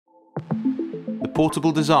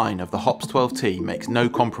portable design of the HOPS12T makes no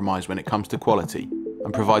compromise when it comes to quality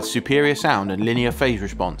and provides superior sound and linear phase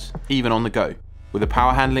response, even on the go, with a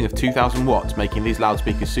power handling of 2000 watts making these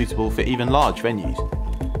loudspeakers suitable for even large venues.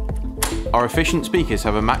 Our efficient speakers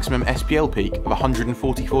have a maximum SPL peak of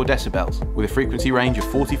 144 decibels with a frequency range of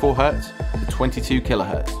 44 Hz to 22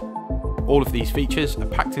 kHz. All of these features are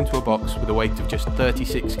packed into a box with a weight of just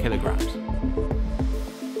 36 kilograms.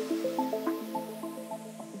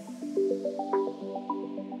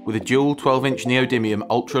 With a dual 12-inch neodymium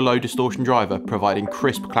ultra-low distortion driver providing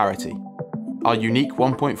crisp clarity. Our unique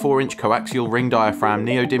 1.4-inch coaxial ring diaphragm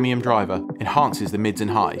neodymium driver enhances the mids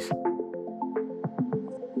and highs.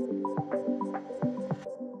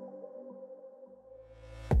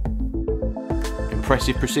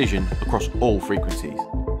 Impressive precision across all frequencies.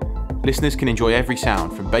 Listeners can enjoy every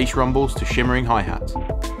sound from bass rumbles to shimmering hi-hats.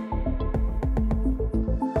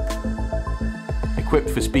 Equipped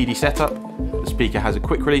for speedy setup, the speaker has a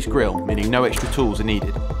quick release grille, meaning no extra tools are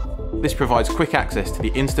needed. This provides quick access to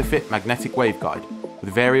the Instafit Magnetic Waveguide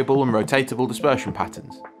with variable and rotatable dispersion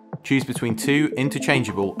patterns. Choose between two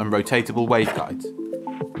interchangeable and rotatable waveguides,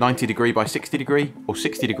 90° by 60° or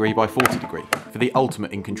 60° by 40°, for the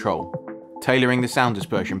ultimate in control, tailoring the sound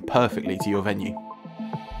dispersion perfectly to your venue.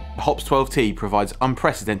 The HOPS12T provides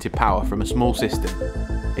unprecedented power from a small system.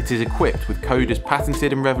 It is equipped with CODA's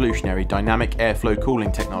patented and revolutionary dynamic airflow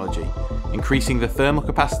cooling technology, increasing the thermal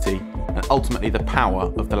capacity and ultimately the power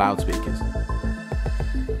of the loudspeakers.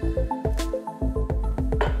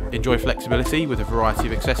 Enjoy flexibility with a variety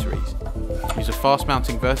of accessories. Use a fast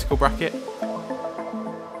mounting vertical bracket,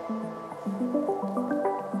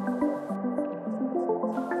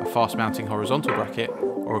 a fast mounting horizontal bracket,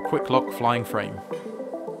 or a quick lock flying frame.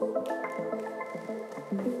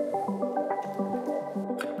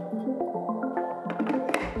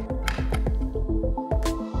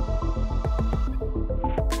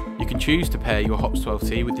 You can choose to pair your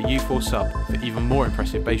HOPS12T with the U4 sub for even more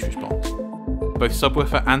impressive bass response. Both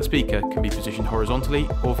subwoofer and speaker can be positioned horizontally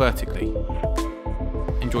or vertically.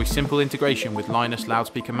 Enjoy simple integration with Linus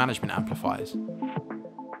loudspeaker management amplifiers.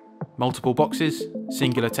 Multiple boxes,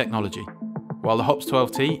 singular technology. While the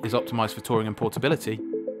HOPS12T is optimised for touring and portability,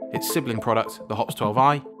 its sibling product, the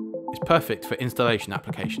HOPS12i, is perfect for installation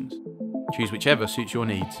applications. Choose whichever suits your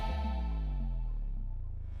needs.